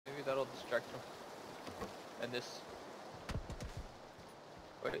Maybe that'll distract him. And this.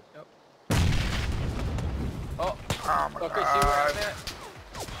 Wait, nope. Oh! Oh my okay, god. see where I'm at?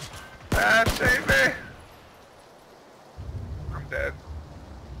 Ah, save me! I'm dead.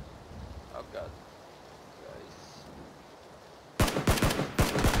 Oh god. Guys.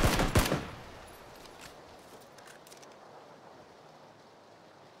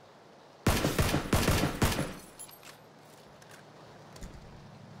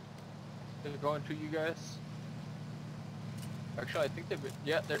 They're going to you guys. Actually, I think they've been,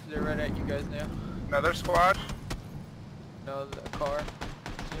 yeah, they're right at you guys now. Another squad? No, the car.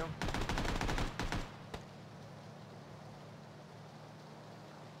 See them?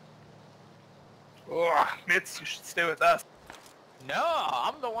 Oh, Mitz, you should stay with us. No,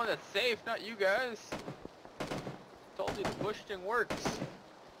 I'm the one that's safe, not you guys. Told you the push thing works.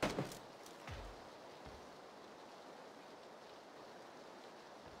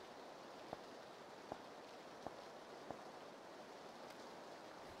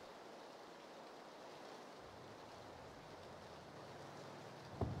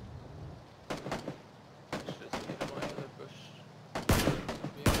 Let's just get on my other bush.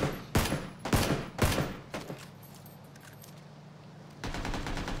 Be honest.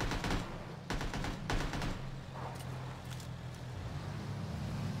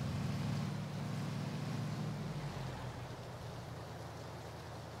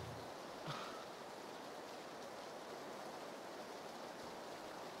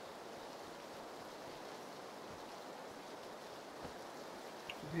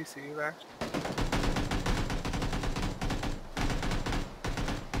 Did he see you there?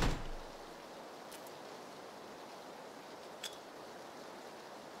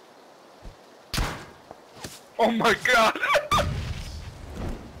 Oh my god!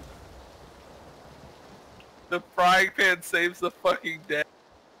 The frying pan saves the fucking day.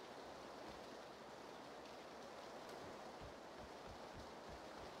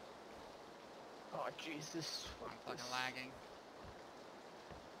 Oh Jesus! I'm fucking lagging.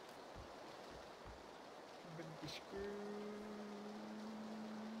 I'm gonna be screwed.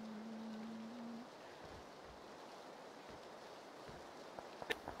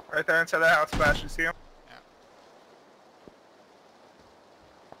 Right there inside the house, Bash, you see him?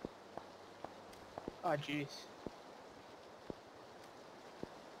 Oh jeez.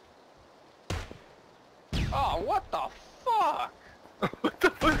 Oh, what the fuck? What the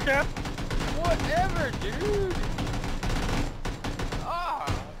fuck happened? Whatever, dude. Ah,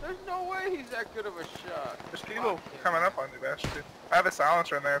 there's no way he's that good of a shot. There's people coming up on you, Bash, too. I have a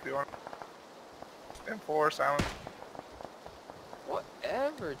silencer in there if you want. M4 silence.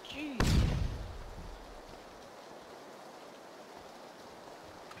 Whatever, jeez.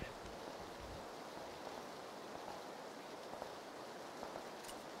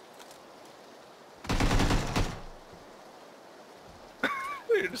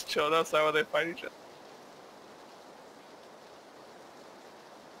 You're just chilling outside while they fight each other.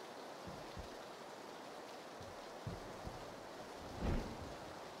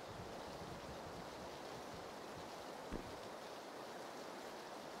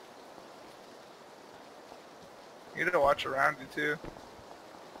 You need to watch around you too.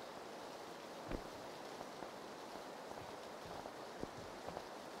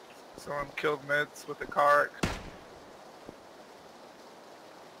 Someone killed Mitz with a cart.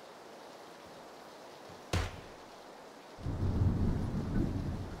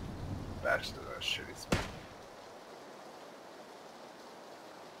 Bashed in a shitty spot.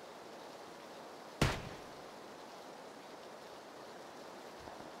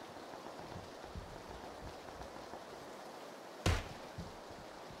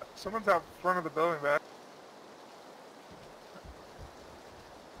 Someone's out front of the building, back.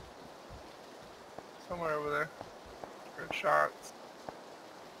 Somewhere over there. Good shots.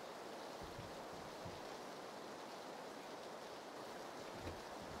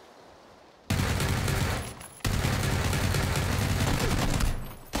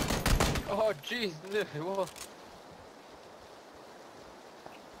 Oh jeez, well.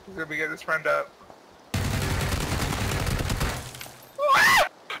 He's gonna be getting his friend up.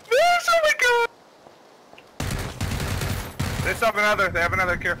 They still have another. They have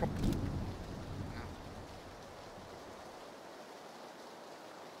another. Careful.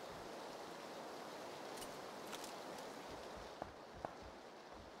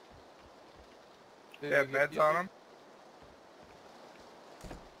 They have meds on them.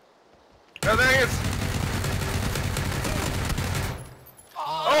 No, there he is.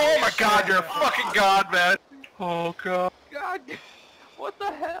 Oh my god, you're a fucking god, man. Oh god. God, what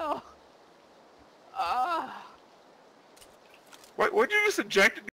the hell? Ah. What'd you just inject?